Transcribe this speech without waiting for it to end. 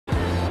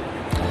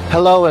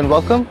Hello and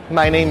welcome.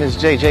 My name is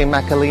JJ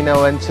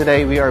Macalino, and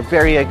today we are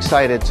very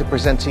excited to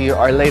present to you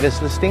our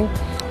latest listing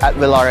at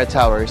Willara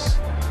Towers.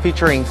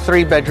 Featuring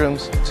 3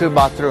 bedrooms, 2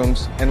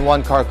 bathrooms, and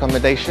 1 car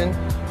accommodation,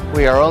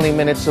 we are only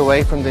minutes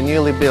away from the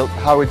newly built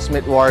Howard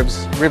Smith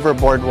Wharves, River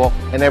Boardwalk,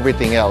 and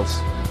everything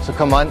else. So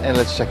come on and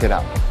let's check it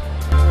out.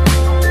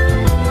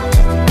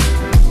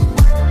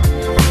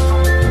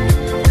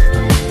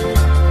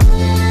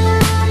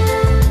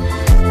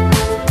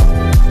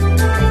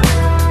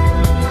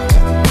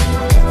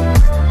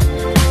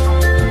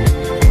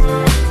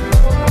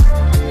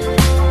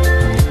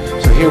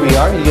 Here we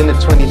are,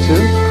 Unit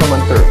 22, come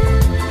on through.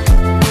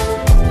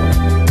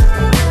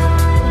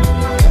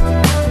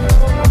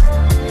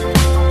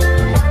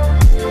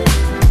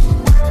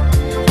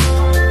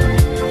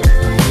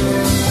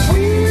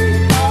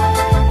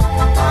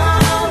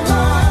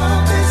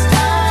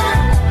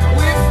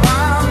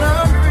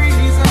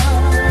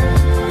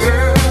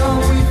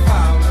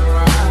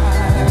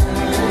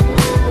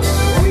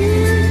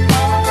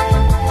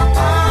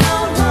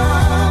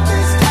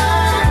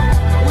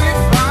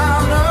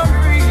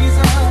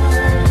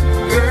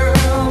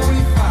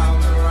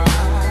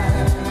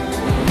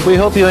 We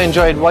hope you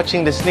enjoyed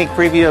watching the sneak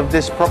preview of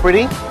this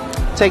property.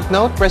 Take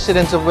note,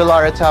 residents of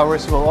Willara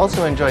Towers will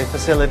also enjoy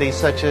facilities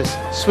such as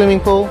swimming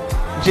pool,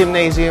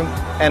 gymnasium,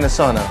 and a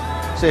sauna.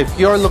 So if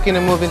you're looking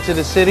to move into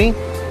the city,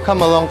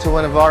 come along to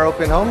one of our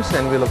open homes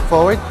and we look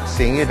forward to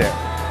seeing you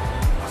there.